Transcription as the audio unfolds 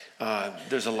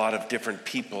there's a lot of different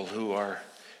people who are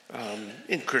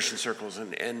in Christian circles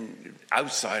and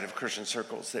outside of Christian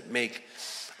circles that make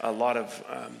a lot of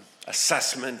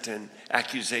assessment and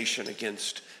accusation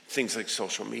against things like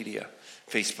social media,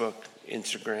 Facebook,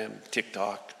 Instagram,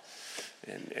 TikTok,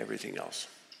 and everything else.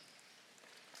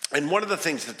 And one of the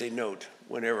things that they note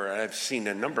whenever I've seen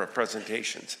a number of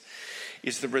presentations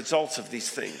is the results of these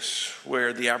things,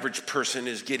 where the average person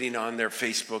is getting on their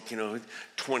Facebook,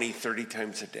 20, 30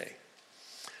 times a day.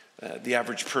 The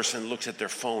average person looks at their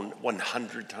phone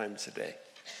 100 times a day.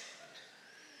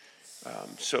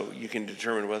 So you can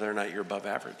determine whether or not you're above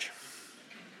average.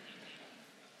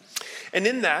 And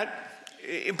in that,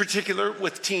 in particular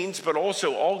with teens, but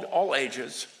also all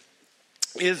ages,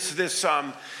 is this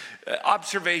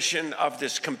observation of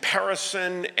this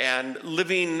comparison and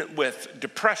living with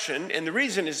depression. And the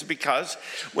reason is because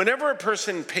whenever a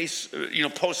person posts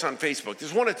on Facebook,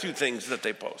 there's one of two things that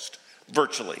they post,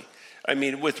 virtually. I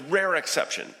mean, with rare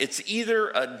exception. It's either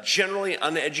a generally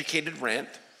uneducated rant,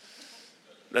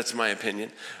 that's my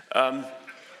opinion, and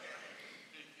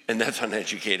that's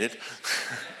uneducated,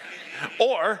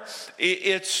 or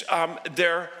it's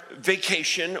their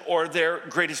vacation or their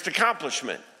greatest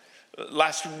accomplishment.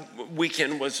 Last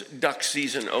weekend was duck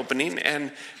season opening,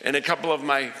 and a couple of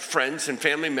my friends and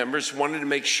family members wanted to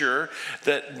make sure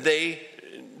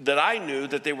that I knew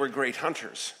that they were great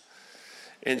hunters.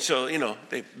 And so,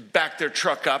 they backed their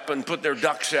truck up and put their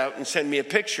ducks out and send me a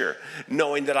picture,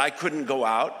 knowing that I couldn't go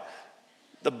out.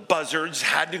 The buzzards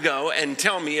had to go and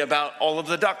tell me about all of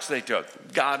the ducks they took.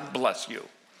 God bless you.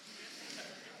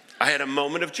 I had a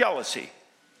moment of jealousy.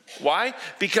 Why?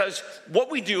 Because what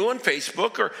we do on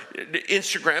Facebook or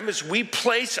Instagram is we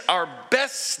place our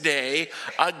best day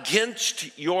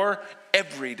against your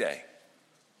everyday.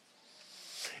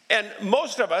 And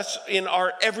most of us in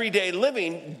our everyday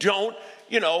living don't,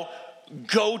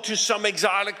 go to some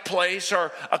exotic place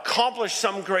or accomplish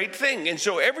some great thing. And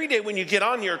so every day when you get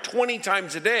on here 20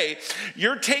 times a day,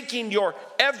 you're taking your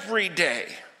everyday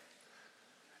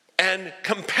and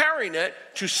comparing it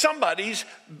to somebody's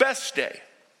best day.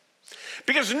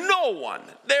 Because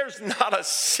there's not a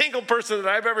single person that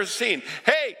I've ever seen,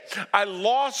 hey, I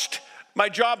lost my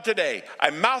job today.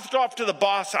 I mouthed off to the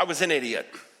boss, I was an idiot.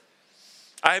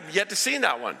 I have yet to see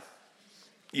that one.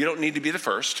 You don't need to be the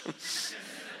first.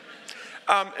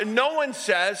 No one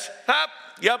says,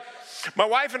 yep, my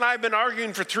wife and I have been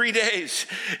arguing for 3 days.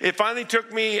 It finally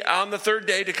took me on the third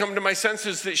day to come to my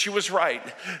senses that she was right.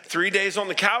 3 days on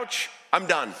the couch, I'm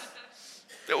done.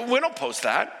 We don't post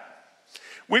that.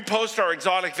 We post our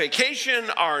exotic vacation,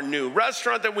 our new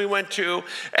restaurant that we went to,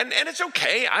 and it's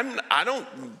okay. I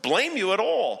don't blame you at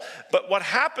all. But what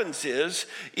happens is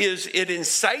it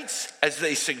incites, as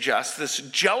they suggest, this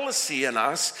jealousy in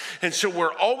us, and so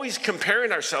we're always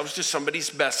comparing ourselves to somebody's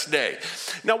best day.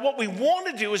 Now, what we want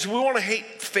to do is we want to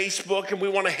hate Facebook, and we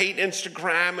want to hate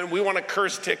Instagram, and we want to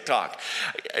curse TikTok.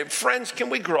 Friends, can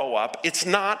we grow up? It's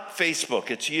not Facebook,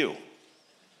 it's you.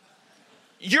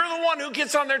 You're the one who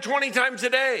gets on there 20 times a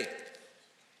day.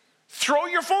 Throw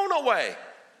your phone away.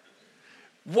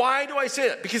 Why do I say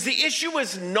that? Because the issue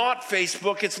is not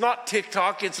Facebook, it's not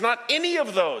TikTok, it's not any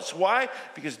of those. Why?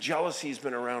 Because jealousy has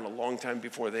been around a long time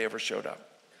before they ever showed up.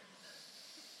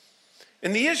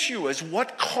 And the issue is,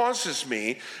 what causes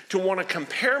me to want to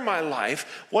compare my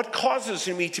life? What causes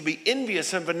me to be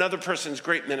envious of another person's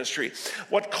great ministry?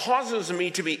 What causes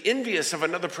me to be envious of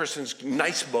another person's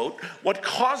nice boat? What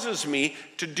causes me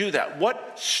to do that?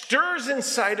 What stirs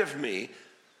inside of me?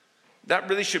 That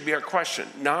really should be our question,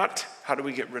 not how do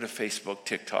we get rid of Facebook,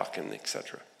 TikTok, and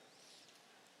etc.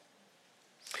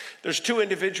 There's two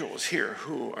individuals here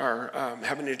who are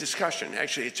having a discussion.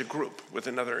 Actually, it's a group with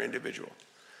another individual.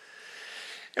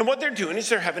 And what they're doing is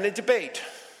they're having a debate.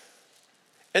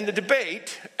 And the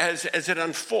debate, as it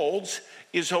unfolds,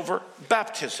 is over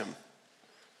baptism.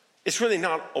 It's really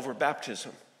not over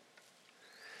baptism.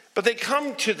 But they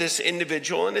come to this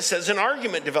individual, and it says, an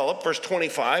argument developed, verse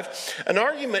 25, an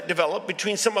argument developed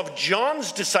between some of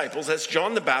John's disciples, that's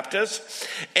John the Baptist,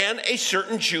 and a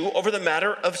certain Jew over the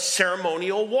matter of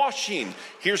ceremonial washing.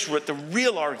 Here's what the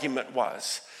real argument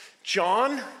was.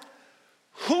 John,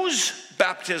 whose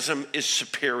baptism is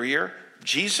superior,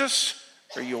 Jesus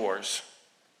or yours?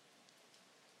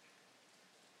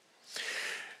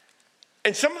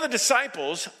 And some of the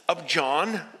disciples of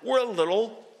John were a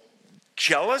little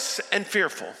jealous and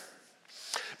fearful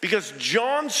because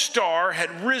John's star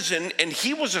had risen and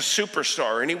he was a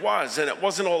superstar, and he was, and it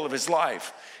wasn't all of his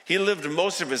life. He lived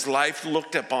most of his life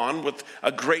looked upon with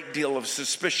a great deal of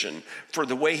suspicion for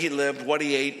the way he lived, what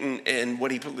he ate, and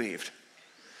what he believed.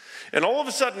 And all of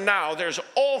a sudden now there's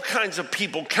all kinds of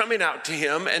people coming out to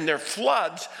him and they're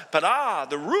floods. But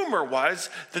the rumor was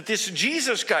that this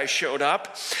Jesus guy showed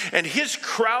up and his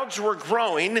crowds were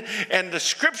growing. And the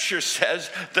scripture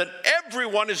says that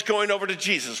everyone is going over to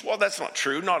Jesus. Well, that's not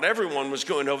true. Not everyone was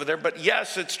going over there. But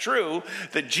yes, it's true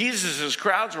that Jesus's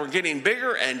crowds were getting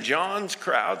bigger and John's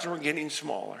crowds were getting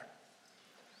smaller.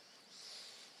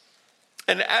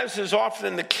 And as is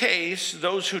often the case,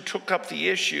 those who took up the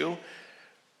issue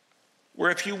were,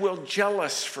 if you will,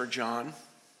 jealous for John,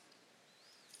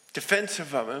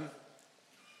 defensive of him,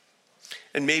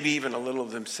 and maybe even a little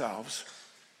of themselves.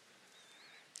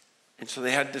 And so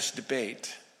they had this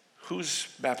debate, whose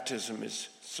baptism is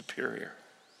superior?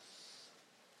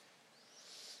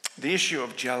 The issue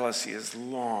of jealousy has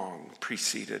long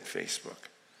preceded Facebook.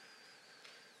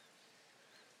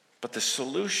 But the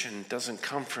solution doesn't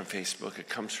come from Facebook, it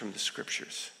comes from the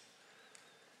scriptures.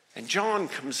 And John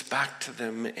comes back to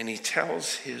them and he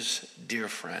tells his dear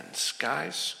friends,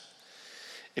 guys,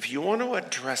 if you want to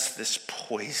address this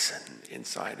poison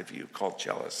inside of you called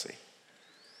jealousy,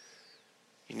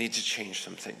 you need to change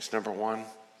some things. Number one,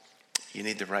 you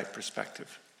need the right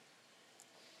perspective.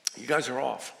 You guys are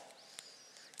off.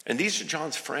 And these are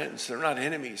John's friends. They're not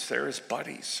enemies, they're his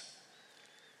buddies.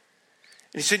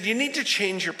 And he said, you need to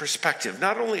change your perspective,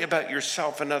 not only about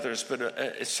yourself and others,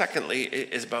 but secondly,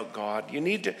 is about God. You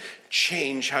need to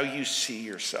change how you see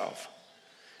yourself.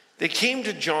 They came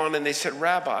to John and they said,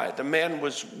 Rabbi, the man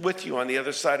was with you on the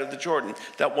other side of the Jordan,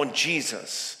 that one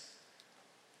Jesus.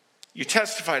 You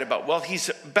testified about, well,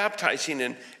 he's baptizing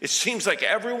and it seems like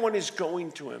everyone is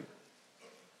going to him.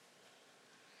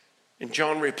 And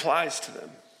John replies to them,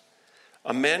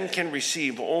 a man can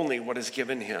receive only what is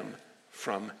given him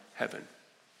from heaven.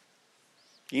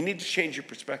 You need to change your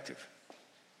perspective.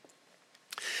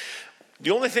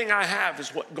 The only thing I have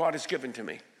is what God has given to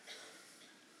me.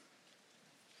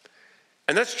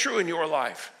 And that's true in your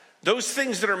life. Those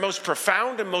things that are most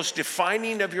profound and most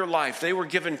defining of your life, they were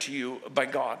given to you by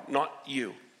God, not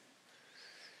you.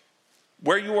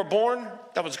 Where you were born,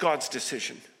 that was God's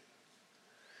decision.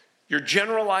 Your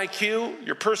general IQ,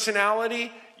 your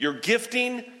personality, your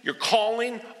gifting, your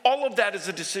calling, all of that is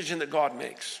a decision that God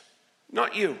makes,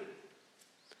 not you.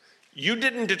 You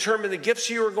didn't determine the gifts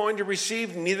you were going to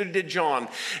receive, neither did John.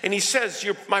 And he says,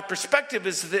 my perspective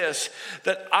is this,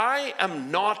 that I am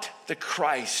not the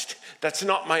Christ. That's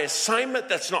not my assignment,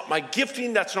 that's not my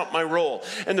gifting, that's not my role.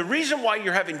 And the reason why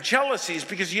you're having jealousy is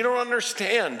because you don't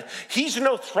understand. He's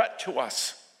no threat to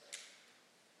us.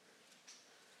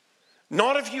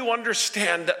 Not if you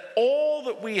understand that all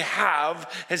that we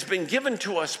have has been given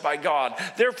to us by God.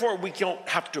 Therefore, we don't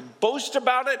have to boast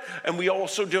about it, and we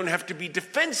also don't have to be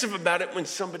defensive about it when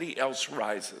somebody else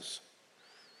rises.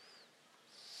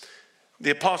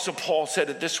 The Apostle Paul said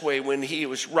it this way when he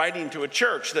was writing to a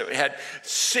church that had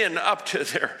sin up to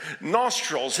their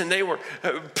nostrils, and they were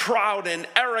proud and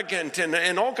arrogant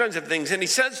and all kinds of things. And he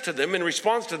says to them in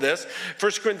response to this,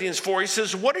 1 Corinthians 4, he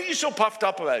says, what are you so puffed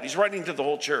up about? He's writing to the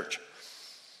whole church.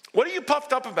 What are you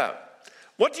puffed up about?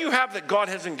 What do you have that God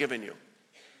hasn't given you?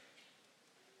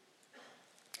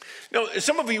 Now,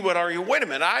 some of you would argue, wait a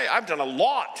minute, I've done a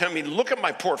lot. I mean, look at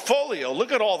my portfolio.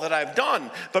 Look at all that I've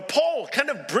done. But Paul kind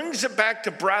of brings it back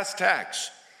to brass tacks.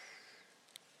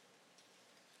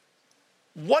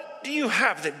 What do you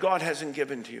have that God hasn't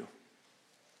given to you?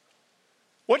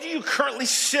 What do you currently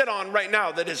sit on right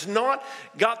now that has not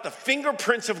got the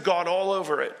fingerprints of God all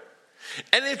over it?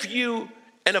 And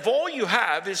if all you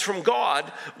have is from God,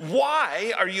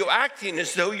 why are you acting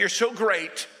as though you're so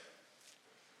great?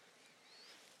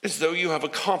 As though you have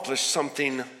accomplished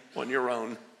something on your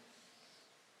own.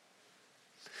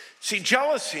 See,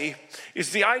 jealousy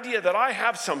is the idea that I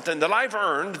have something that I've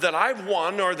earned, that I've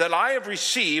won, or that I have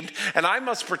received, and I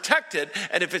must protect it.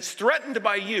 And if it's threatened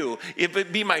by you, if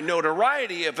it be my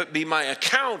notoriety, if it be my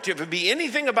account, if it be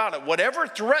anything about it, whatever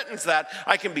threatens that,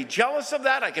 I can be jealous of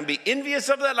that, I can be envious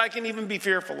of that, I can even be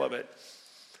fearful of it.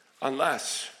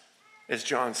 Unless, as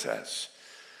John says,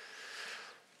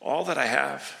 all that I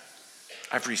have,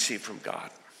 I've received from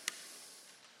God.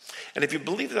 And if you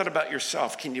believe that about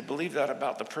yourself, can you believe that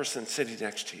about the person sitting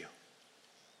next to you?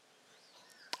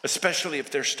 Especially if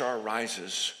their star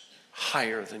rises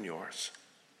higher than yours.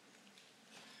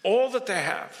 All that they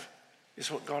have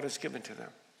is what God has given to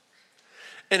them.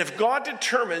 And if God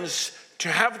determines to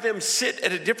have them sit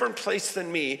at a different place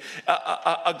than me,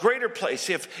 a greater place,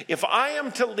 if I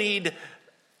am to lead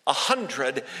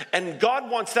 100 and God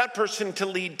wants that person to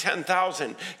lead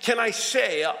 10,000, can I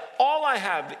say all I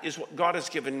have is what God has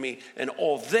given me and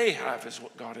all they have is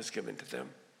what God has given to them?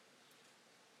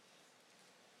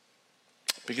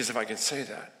 Because if I can say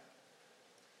that,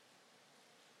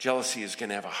 jealousy is going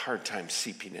to have a hard time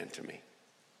seeping into me.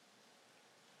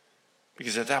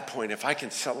 Because at that point, if I can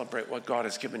celebrate what God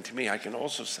has given to me, I can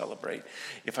also celebrate,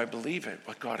 if I believe it,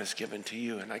 what God has given to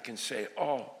you. And I can say,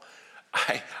 oh,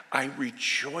 I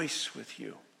rejoice with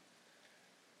you.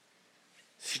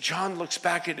 See, John looks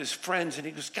back at his friends and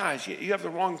he goes, guys, you have the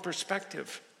wrong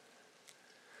perspective.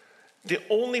 The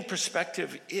only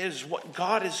perspective is what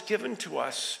God has given to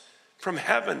us from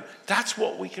heaven. That's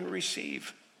what we can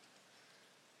receive.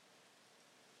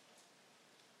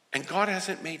 And God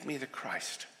hasn't made me the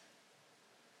Christ.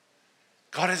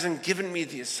 God hasn't given me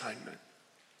the assignment.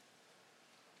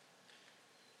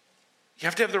 You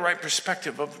have to have the right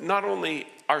perspective of not only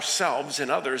ourselves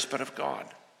and others, but of God.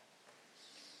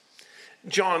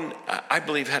 John, I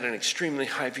believe, had an extremely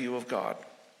high view of God.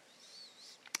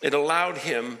 It allowed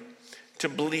him to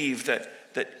believe that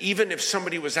even if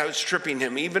somebody was outstripping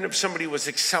him, even if somebody was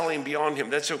excelling beyond him,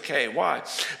 that's okay. Why?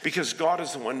 Because God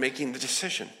is the one making the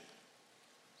decision.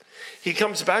 He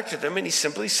comes back to them and he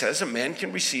simply says a man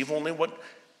can receive only what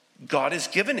God has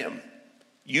given him.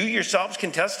 You yourselves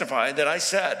can testify that I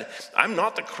said, I'm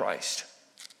not the Christ.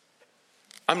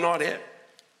 I'm not it.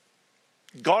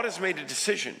 God has made a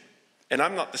decision, and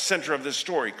I'm not the center of this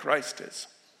story. Christ is.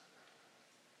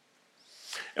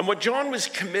 And what John was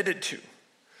committed to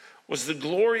was the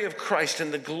glory of Christ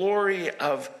and the glory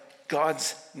of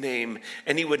God's name.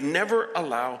 And he would never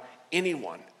allow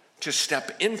anyone to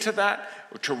step into that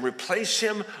or to replace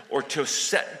him or to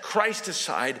set Christ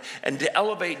aside and to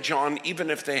elevate John, even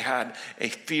if they had a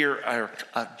fear or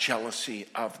a jealousy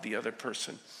of the other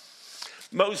person.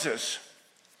 Moses,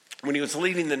 when he was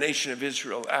leading the nation of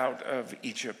Israel out of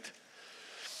Egypt,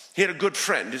 he had a good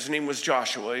friend. His name was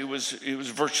Joshua. He was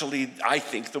virtually, I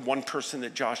think, the one person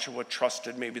that Joshua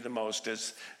trusted maybe the most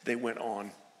as they went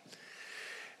on.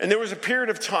 And there was a period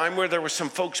of time where there were some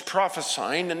folks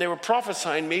prophesying, and they were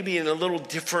prophesying maybe in a little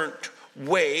different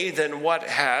way than what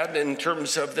had in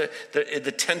terms of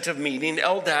the tent of meeting,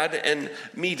 Eldad and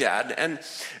Medad. And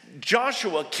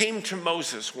Joshua came to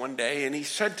Moses one day and he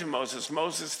said to Moses,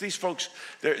 Moses, these folks,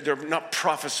 they're not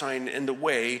prophesying in the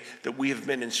way that we have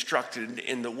been instructed,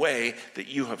 in the way that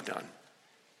you have done.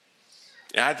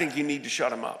 And I think you need to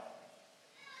shut them up.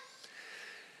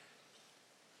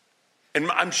 And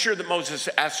I'm sure that Moses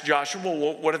asked Joshua,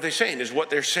 well, what are they saying? Is what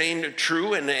they're saying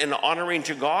true and honoring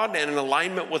to God and in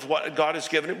alignment with what God has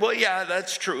given? Well, yeah,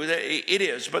 that's true. It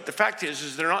is. But the fact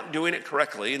is they're not doing it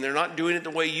correctly, and they're not doing it the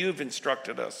way you've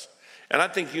instructed us. And I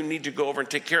think you need to go over and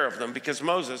take care of them, because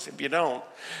Moses, if you don't,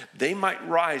 they might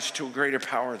rise to a greater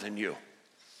power than you.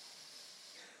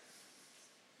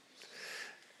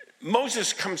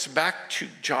 Moses comes back to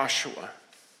Joshua.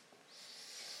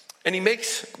 And he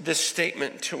makes this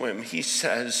statement to him. He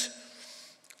says,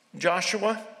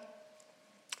 Joshua,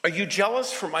 are you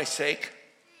jealous for my sake?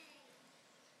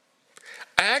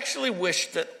 I actually wish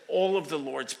that all of the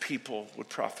Lord's people would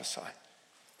prophesy.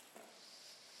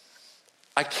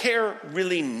 I care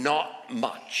really not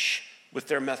much with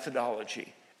their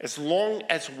methodology, as long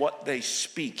as what they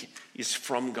speak is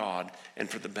from God and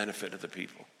for the benefit of the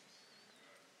people.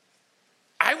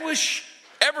 I wish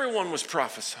everyone was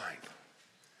prophesying.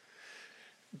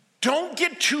 Don't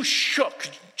get too shook,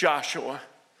 Joshua,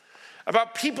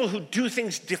 about people who do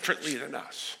things differently than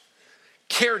us.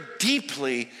 Care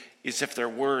deeply as if their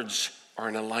words are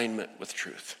in alignment with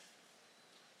truth.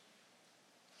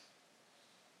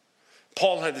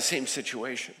 Paul had the same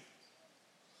situation.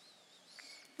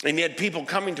 And he had people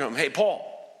coming to him, hey, Paul,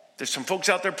 there's some folks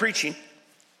out there preaching.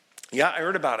 Yeah, I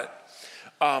heard about it.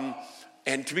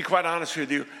 And to be quite honest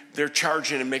with you, they're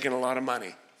charging and making a lot of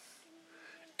money.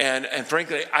 And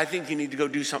frankly, I think you need to go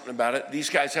do something about it.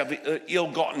 These guys have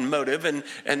ill-gotten motive, and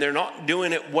they're not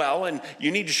doing it well, and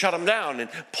you need to shut them down. And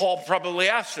Paul probably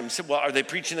asked them, said, well, are they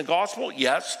preaching the gospel?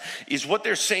 Yes. Is what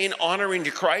they're saying honoring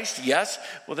to Christ? Yes.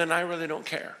 Well, then I really don't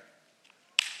care.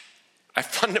 I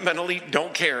fundamentally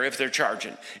don't care if they're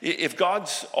charging. If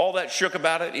God's all that shook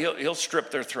about it, he'll strip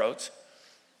their throats.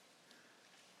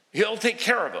 He'll take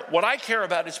care of it. What I care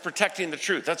about is protecting the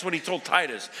truth. That's what he told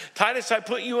Titus. Titus, I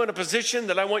put you in a position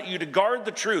that I want you to guard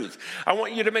the truth. I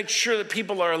want you to make sure that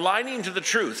people are aligning to the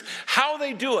truth. How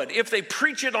they do it, if they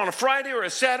preach it on a Friday or a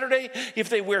Saturday, if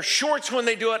they wear shorts when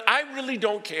they do it, I really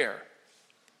don't care.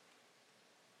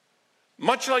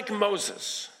 Much like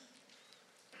Moses,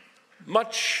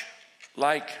 much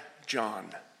like John,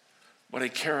 what I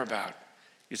care about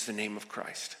is the name of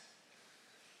Christ.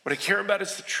 What I care about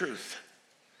is the truth.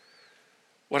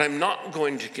 What I'm not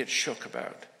going to get shook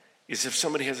about is if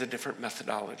somebody has a different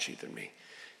methodology than me.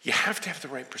 You have to have the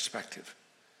right perspective.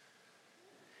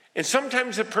 And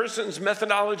sometimes a person's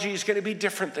methodology is going to be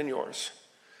different than yours.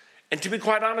 And to be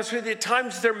quite honest with you, at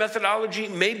times their methodology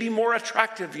may be more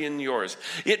attractive than yours.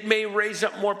 It may raise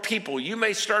up more people. You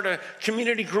may start a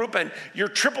community group and you're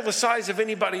triple the size of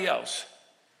anybody else.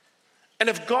 And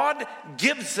if God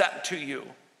gives that to you,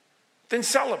 then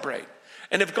celebrate.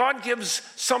 And if God gives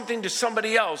something to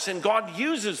somebody else and God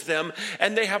uses them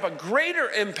and they have a greater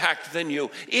impact than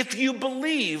you, if you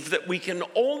believe that we can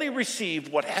only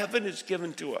receive what heaven has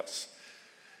given to us,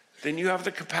 then you have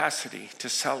the capacity to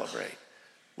celebrate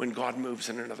when God moves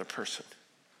in another person.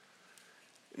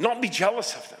 Not be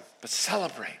jealous of them, but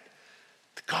celebrate.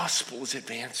 The gospel is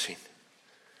advancing.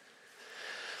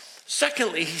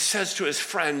 Secondly, he says to his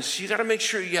friends, you got to make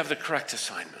sure you have the correct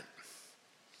assignment.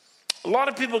 A lot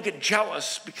of people get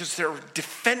jealous because they're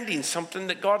defending something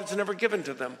that God has never given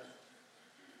to them.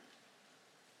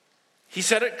 He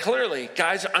said it clearly,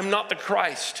 guys, I'm not the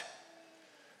Christ.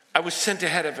 I was sent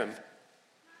ahead of him.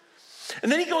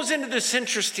 And then he goes into this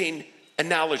interesting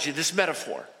analogy, this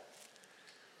metaphor.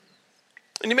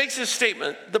 And he makes this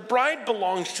statement, the bride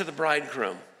belongs to the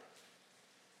bridegroom.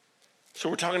 So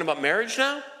we're talking about marriage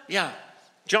now? Yeah.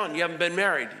 John, you haven't been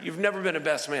married. You've never been a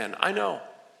best man. I know.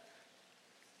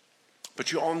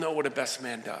 But you all know what a best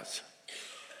man does.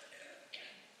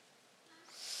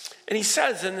 And he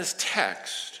says in this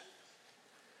text,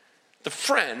 the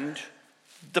friend,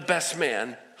 the best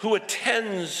man, who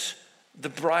attends the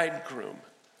bridegroom,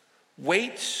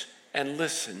 waits and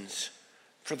listens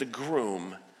for the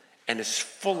groom and is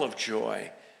full of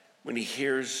joy when he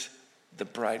hears the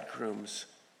bridegroom's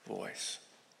voice.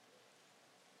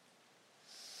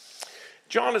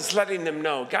 John is letting them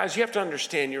know, guys, you have to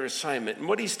understand your assignment. And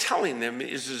what he's telling them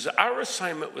is our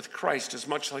assignment with Christ is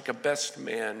much like a best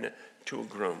man to a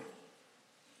groom.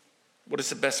 What does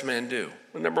the best man do?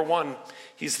 Well, number one,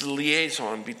 he's the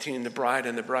liaison between the bride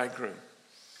and the bridegroom.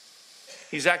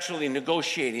 He's actually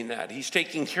negotiating that. He's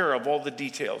taking care of all the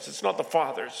details. It's not the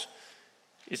father's.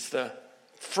 It's the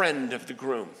friend of the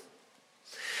groom.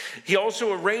 He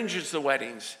also arranges the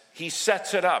weddings. He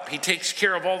sets it up. He takes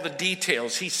care of all the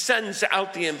details. He sends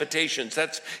out the invitations.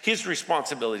 That's his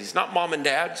responsibilities, not mom and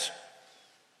dad's.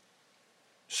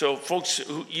 So folks,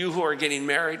 you who are getting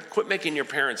married, quit making your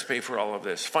parents pay for all of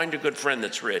this. Find a good friend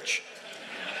that's rich.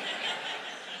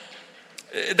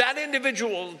 That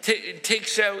individual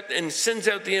takes out and sends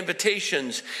out the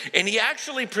invitations, and he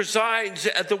actually presides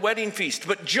at the wedding feast.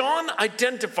 But John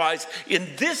identifies in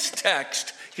this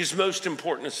text his most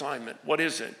important assignment. What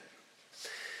is it?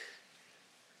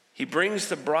 He brings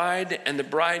the bride and the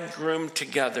bridegroom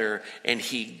together, and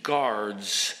he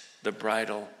guards the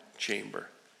bridal chamber.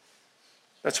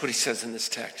 That's what he says in this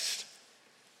text.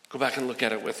 Go back and look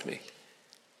at it with me.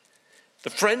 The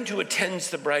friend who attends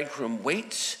the bridegroom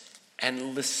waits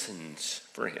and listens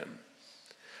for him.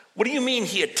 What do you mean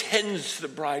he attends the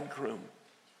bridegroom?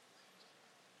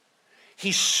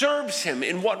 He serves him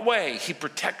in what way? He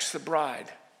protects the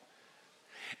bride.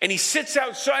 And he sits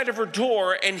outside of her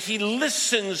door and he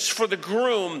listens for the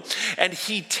groom, and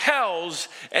he tells,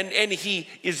 and he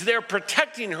is there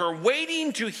protecting her,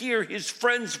 waiting to hear his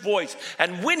friend's voice.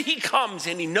 And when he comes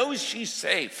and he knows she's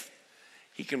safe,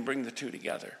 he can bring the two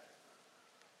together.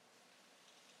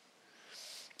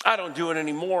 I don't do it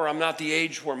anymore. I'm not the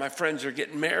age where my friends are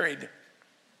getting married.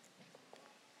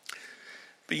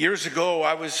 But years ago,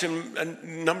 I was in a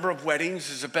number of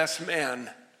weddings as a best man.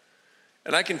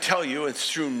 And I can tell you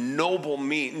it's through no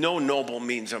noble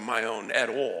means of my own at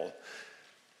all.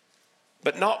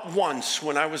 But not once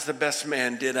when I was the best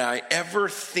man did I ever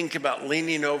think about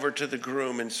leaning over to the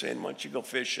groom and saying, why don't you go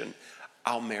fishing?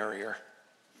 I'll marry her.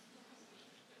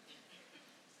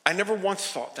 I never once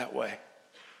thought that way.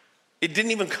 It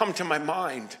didn't even come to my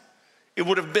mind. It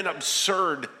would have been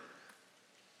absurd.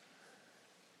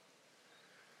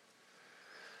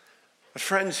 But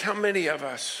friends, how many of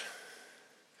us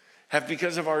have,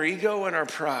 because of our ego and our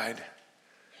pride,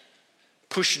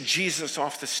 pushed Jesus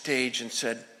off the stage and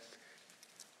said,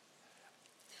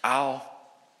 I'll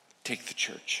take the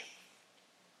church.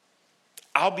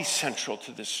 I'll be central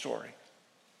to this story.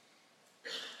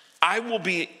 I will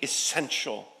be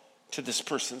essential to this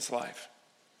person's life.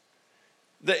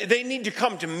 They need to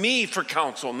come to me for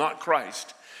counsel, not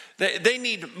Christ. They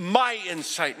need my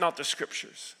insight, not the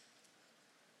scriptures.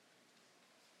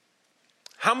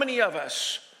 How many of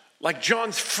us, like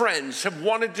John's friends, have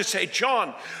wanted to say,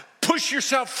 John, push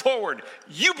yourself forward.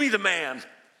 You be the man.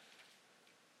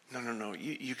 No.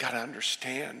 You got to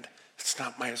understand, it's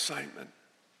not my assignment.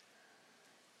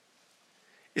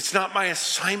 It's not my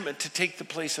assignment to take the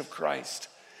place of Christ.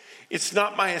 It's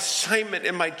not my assignment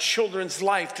in my children's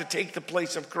life to take the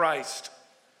place of Christ.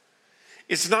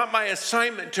 It's not my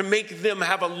assignment to make them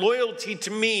have a loyalty to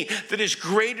me that is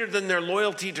greater than their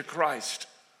loyalty to Christ.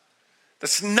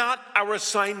 That's not our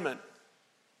assignment.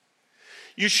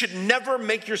 You should never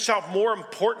make yourself more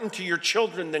important to your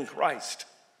children than Christ.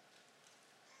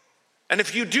 And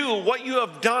if you do, what you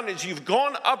have done is you've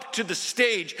gone up to the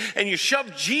stage and you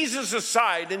shove Jesus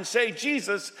aside and say,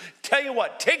 Jesus, tell you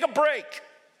what, take a break.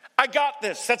 I got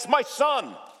this. That's my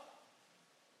son.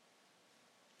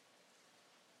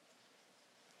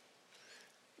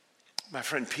 My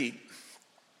friend Pete,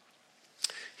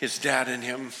 his dad and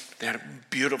him, they had a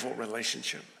beautiful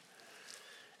relationship.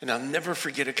 And I'll never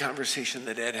forget a conversation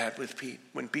that Ed had with Pete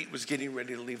when Pete was getting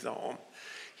ready to leave the home.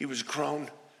 He was grown,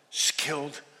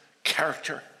 skilled,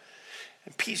 character.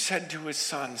 And Pete said to his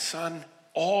son, son,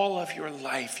 all of your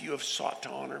life you have sought to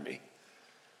honor me.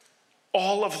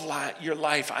 All of your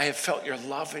life I have felt your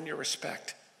love and your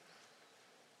respect.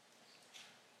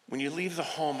 When you leave the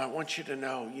home, I want you to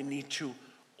know you need to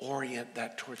orient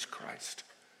that towards Christ,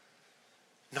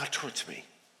 not towards me.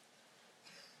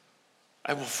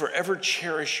 I will forever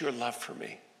cherish your love for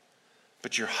me,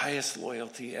 but your highest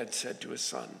loyalty, Ed said to his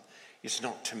son, is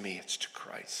not to me, it's to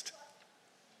Christ.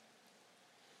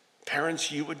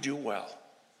 Parents, you would do well,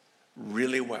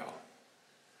 really well,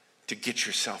 to get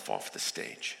yourself off the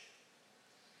stage,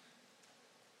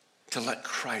 to let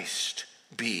Christ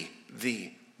be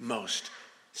the most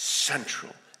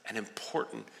central and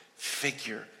important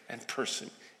figure and person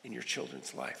in your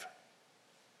children's life.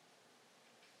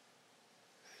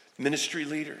 Ministry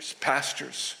leaders,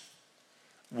 pastors,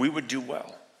 we would do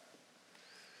well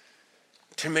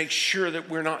to make sure that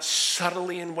we're not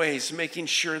subtly in ways making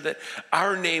sure that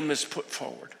our name is put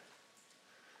forward.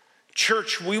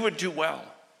 Church, we would do well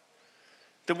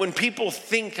that when people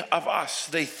think of us,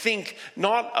 they think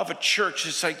not of a church.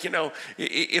 It's like,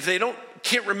 if they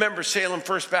can't remember Salem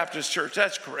First Baptist Church,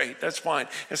 that's great, that's fine.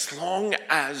 As long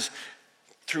as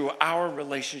through our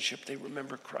relationship they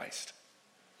remember Christ.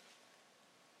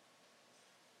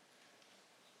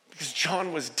 Because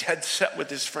John was dead set with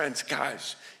his friends.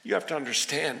 Guys, you have to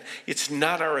understand, it's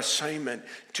not our assignment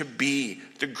to be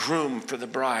the groom for the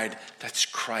bride. That's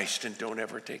Christ, and don't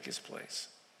ever take his place.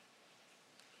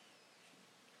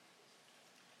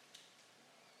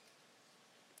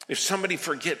 If somebody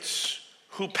forgets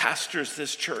who pastors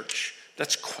this church,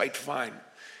 that's quite fine.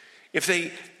 If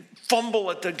they fumble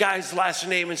at the guy's last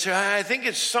name and say, I think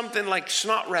it's something like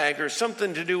snot rag or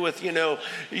something to do with,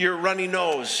 your runny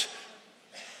nose,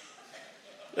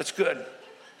 that's good.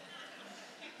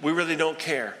 We really don't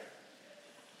care.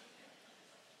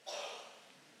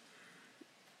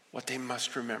 What they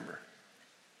must remember,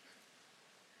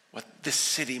 what this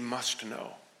city must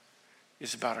know,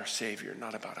 is about our Savior,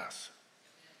 not about us.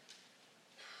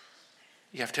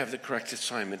 You have to have the correct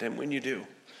assignment, and when you do,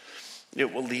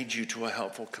 it will lead you to a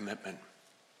helpful commitment.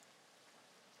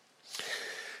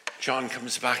 John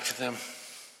comes back to them,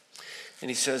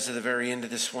 and he says at the very end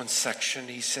of this one section,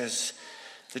 he says,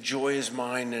 the joy is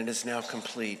mine and is now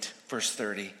complete. Verse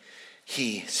 30,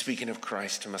 he, speaking of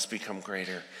Christ, must become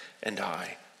greater, and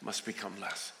I must become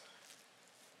less.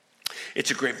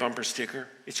 It's a great bumper sticker.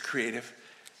 It's creative.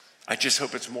 I just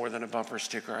hope it's more than a bumper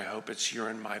sticker. I hope it's your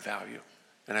and my value.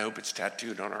 And I hope it's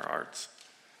tattooed on our hearts.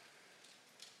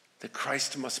 That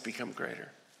Christ must become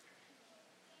greater.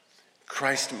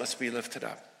 Christ must be lifted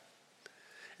up.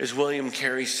 As William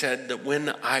Carey said, that when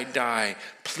I die,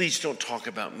 please don't talk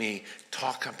about me.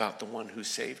 Talk about the one who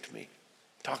saved me.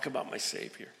 Talk about my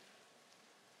Savior.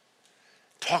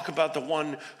 Talk about the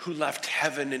one who left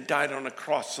heaven and died on a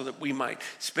cross so that we might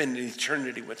spend an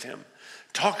eternity with him.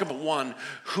 Talk about one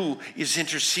who is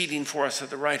interceding for us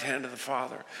at the right hand of the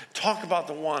Father. Talk about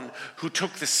the one who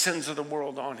took the sins of the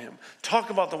world on him. Talk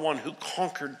about the one who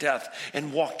conquered death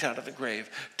and walked out of the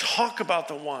grave. Talk about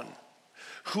the one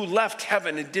who left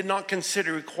heaven and did not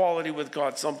consider equality with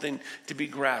God something to be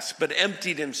grasped, but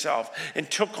emptied himself and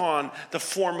took on the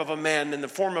form of a man in the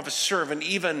form of a servant,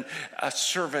 even a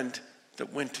servant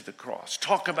that went to the cross.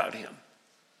 Talk about him.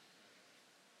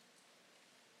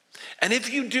 And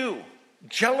if you do,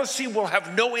 jealousy will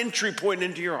have no entry point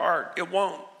into your heart. It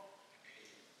won't.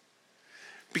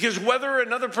 Because whether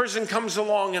another person comes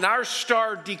along and our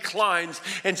star declines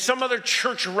and some other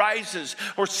church rises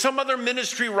or some other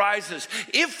ministry rises,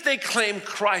 if they claim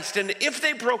Christ and if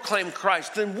they proclaim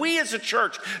Christ, then we as a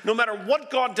church, no matter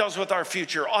what God does with our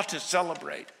future, ought to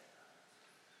celebrate.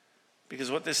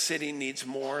 Because what this city needs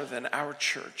more than our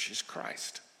church is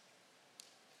Christ.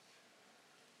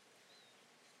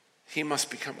 He must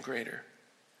become greater.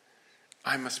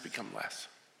 I must become less.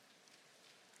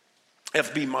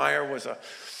 F.B. Meyer was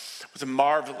a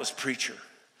marvelous preacher.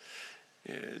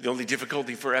 The only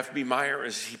difficulty for F.B. Meyer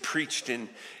is he preached in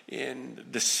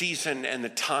the season and the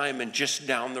time and just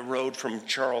down the road from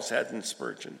Charles Haddon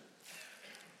Spurgeon.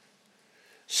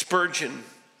 Spurgeon,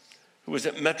 who was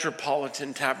at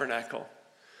Metropolitan Tabernacle,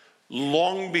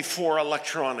 long before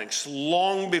electronics,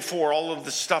 long before all of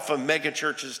the stuff of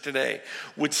megachurches today,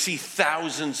 would see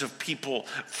thousands of people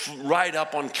ride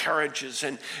up on carriages.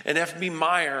 And F.B.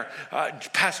 Meyer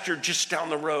pastored just down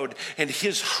the road, and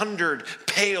his 100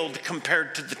 paled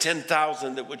compared to the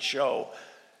 10,000 that would show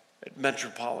at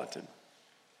Metropolitan.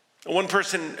 One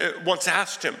person once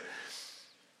asked him,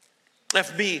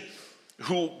 F.B.,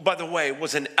 who, by the way,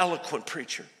 was an eloquent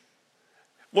preacher,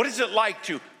 what is it like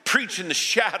to preach in the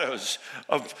shadows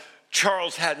of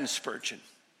Charles Haddon Spurgeon?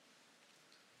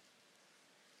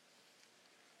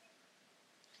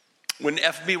 When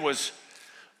F.B. was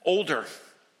older,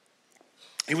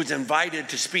 he was invited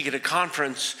to speak at a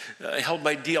conference held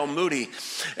by D.L. Moody.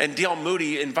 And D.L.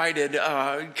 Moody invited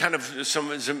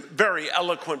some very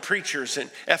eloquent preachers. And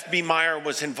F.B. Meyer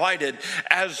was invited,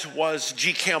 as was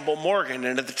G. Campbell Morgan.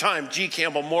 And at the time, G.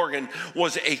 Campbell Morgan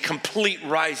was a complete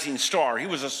rising star. He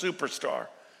was a superstar.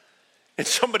 And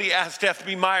somebody asked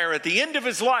F.B. Meyer at the end of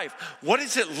his life, what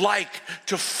is it like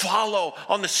to follow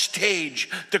on the stage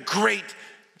the great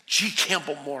G.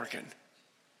 Campbell Morgan?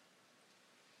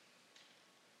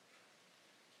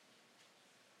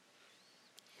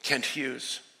 Kent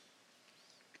Hughes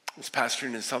was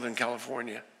pastoring in Southern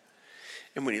California.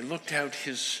 And when he looked out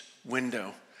his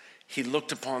window, he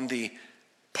looked upon the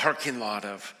parking lot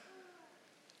of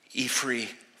E.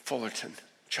 Fullerton,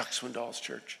 Chuck Swindoll's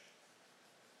church.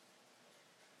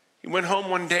 He went home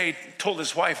one day, told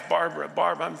his wife,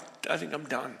 Barb, I think I'm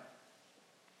done.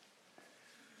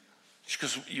 She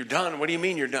goes, you're done? What do you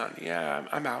mean you're done? Yeah,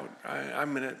 I'm out.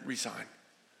 I'm going to resign.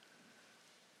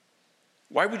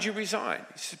 Why would you resign?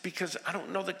 He said, because I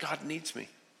don't know that God needs me.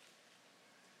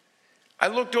 I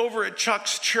looked over at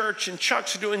Chuck's church, and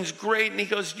Chuck's doing great, and he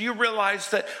goes, do you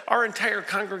realize that our entire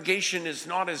congregation is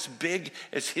not as big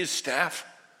as his staff?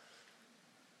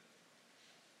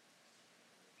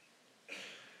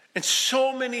 And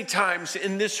so many times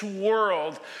in this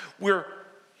world, we're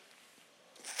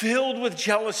filled with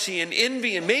jealousy and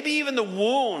envy and maybe even the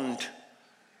wound.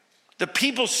 The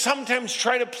people sometimes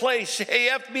try to place, hey,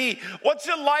 FB, what's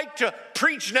it like to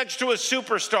preach next to a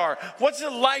superstar? What's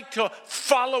it like to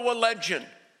follow a legend?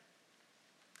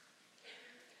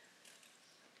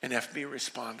 And FB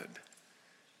responded,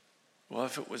 well,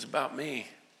 if it was about me,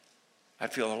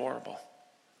 I'd feel horrible.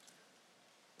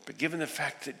 But given the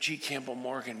fact that G. Campbell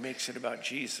Morgan makes it about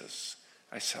Jesus,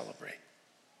 I celebrate.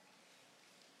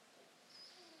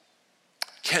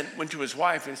 Kent went to his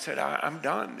wife and said, I'm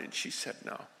done. And she said,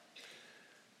 no.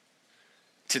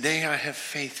 Today I have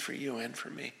faith for you and for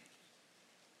me.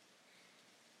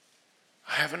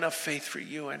 I have enough faith for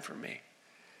you and for me.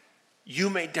 You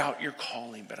may doubt your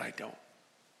calling, but I don't.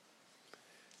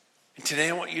 And today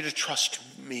I want you to trust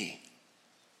me.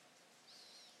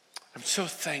 I'm so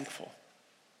thankful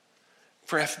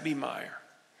for F.B. Meyer,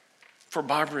 for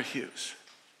Barbara Hughes,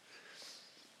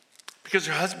 because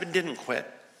her husband didn't quit.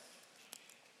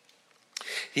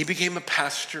 He became a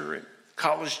pastor at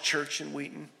College Church in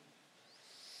Wheaton,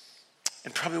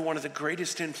 and probably one of the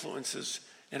greatest influences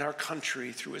in our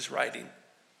country through his writing.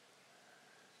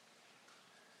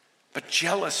 But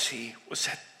jealousy was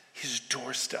at his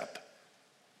doorstep.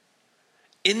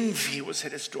 Envy was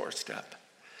at his doorstep.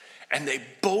 And they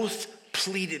both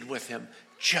pleaded with him,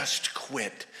 just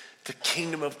quit. The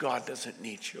kingdom of God doesn't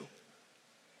need you.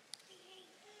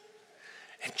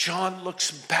 And John looks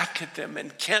back at them,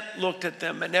 and Kent looked at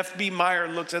them, and F.B. Meyer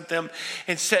looks at them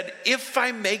and said, if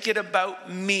I make it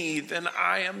about me, then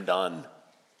I am done.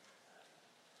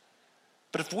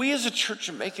 But if we as a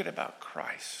church make it about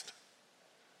Christ,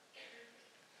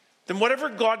 then whatever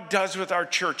God does with our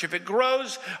church, if it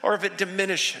grows or if it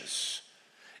diminishes,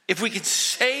 if we can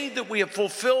say that we have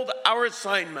fulfilled our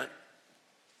assignment,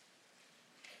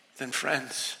 then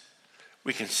friends,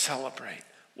 we can celebrate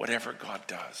whatever God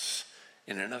does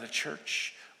in another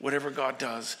church, whatever God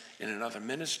does in another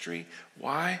ministry.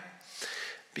 Why?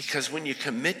 Because when you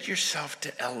commit yourself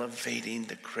to elevating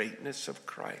the greatness of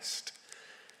Christ,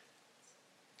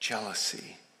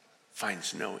 jealousy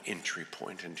finds no entry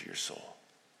point into your soul.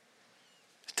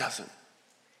 It doesn't.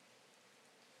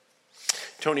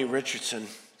 Tony Richardson,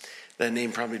 that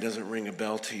name probably doesn't ring a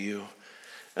bell to you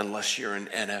unless you're an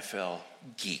NFL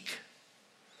geek.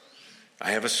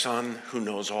 I have a son who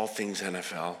knows all things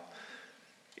NFL.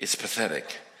 It's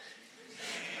pathetic.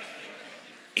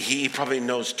 He probably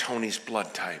knows Tony's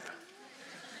blood type.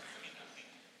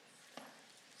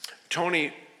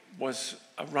 Tony was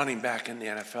a running back in the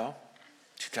NFL.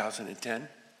 2010.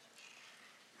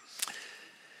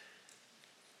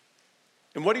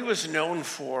 And what he was known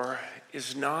for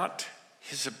is not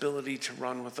his ability to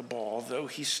run with the ball, though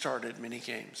he started many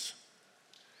games.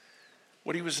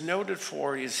 What he was noted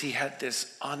for is he had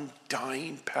this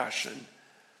undying passion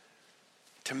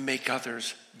to make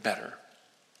others better.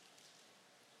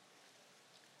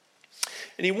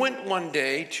 And he went one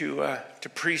day to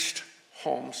Priest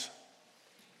Holmes.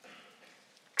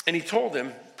 And he told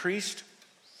him, "Priest,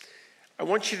 I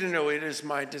want you to know it is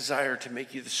my desire to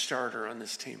make you the starter on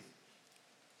this team.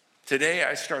 Today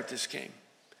I start this game.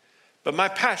 But my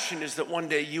passion is that one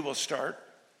day you will start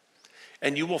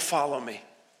and you will follow me.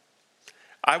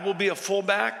 I will be a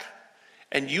fullback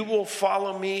and you will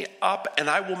follow me up and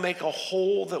I will make a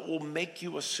hole that will make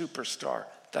you a superstar.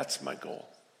 That's my goal."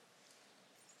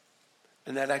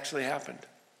 And that actually happened.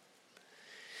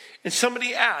 And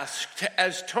somebody asked,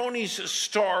 as Tony's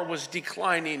star was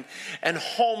declining and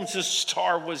Holmes'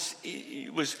 star was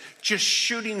just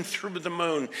shooting through the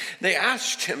moon, they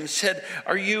asked him, said,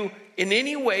 "Are you in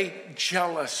any way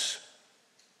jealous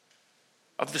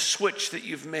of the switch that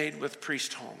you've made with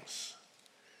Priest Holmes?"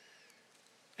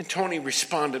 And Tony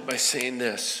responded by saying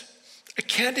this, "I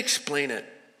can't explain it,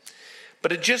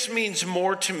 but it just means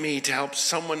more to me to help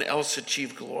someone else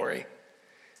achieve glory.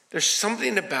 There's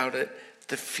something about it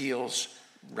that feels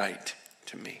right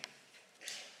to me."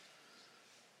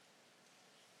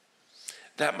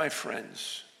 That, my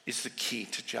friends, is the key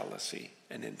to jealousy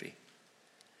and envy.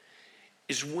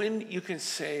 Is when you can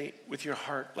say with your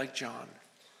heart, like John,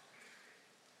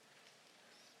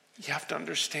 you have to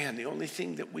understand the only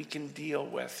thing that we can deal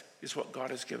with is what God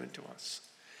has given to us.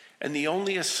 And the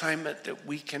only assignment that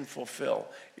we can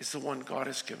fulfill is the one God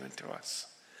has given to us.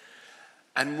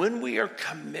 And when we are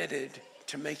committed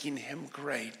to making him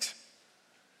great,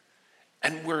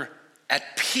 and we're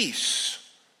at peace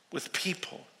with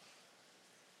people,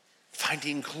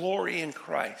 finding glory in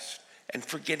Christ and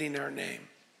forgetting our name,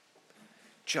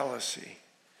 jealousy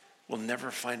will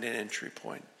never find an entry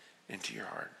point into your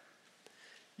heart.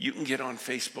 You can get on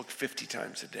Facebook 50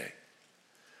 times a day,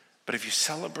 but if you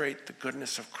celebrate the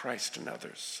goodness of Christ in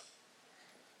others,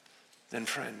 then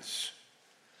friends,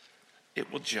 it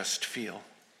will just feel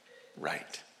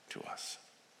right to us.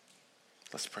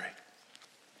 Let's pray.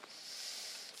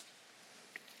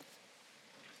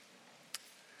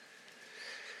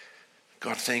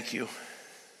 God, thank you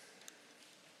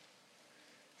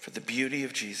for the beauty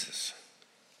of Jesus,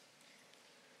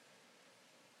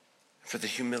 for the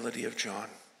humility of John.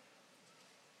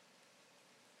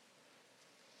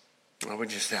 I would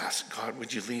just ask, God,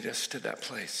 would you lead us to that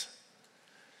place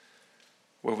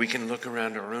where we can look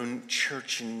around our own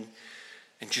church and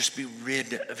just be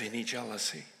rid of any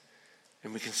jealousy.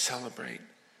 And we can celebrate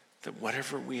that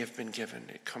whatever we have been given,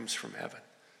 it comes from heaven.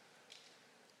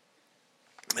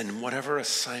 And whatever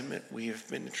assignment we have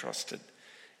been entrusted,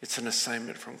 it's an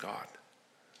assignment from God.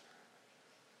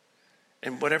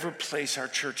 And whatever place our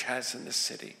church has in this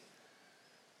city,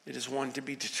 it is one to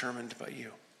be determined by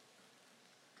you.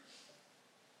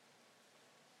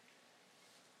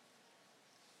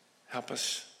 Help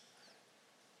us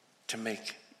to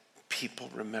make people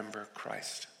remember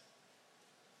Christ,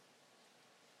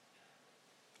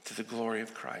 to the glory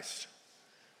of Christ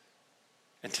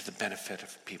and to the benefit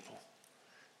of people.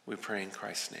 We pray in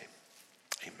Christ's name.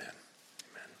 Amen.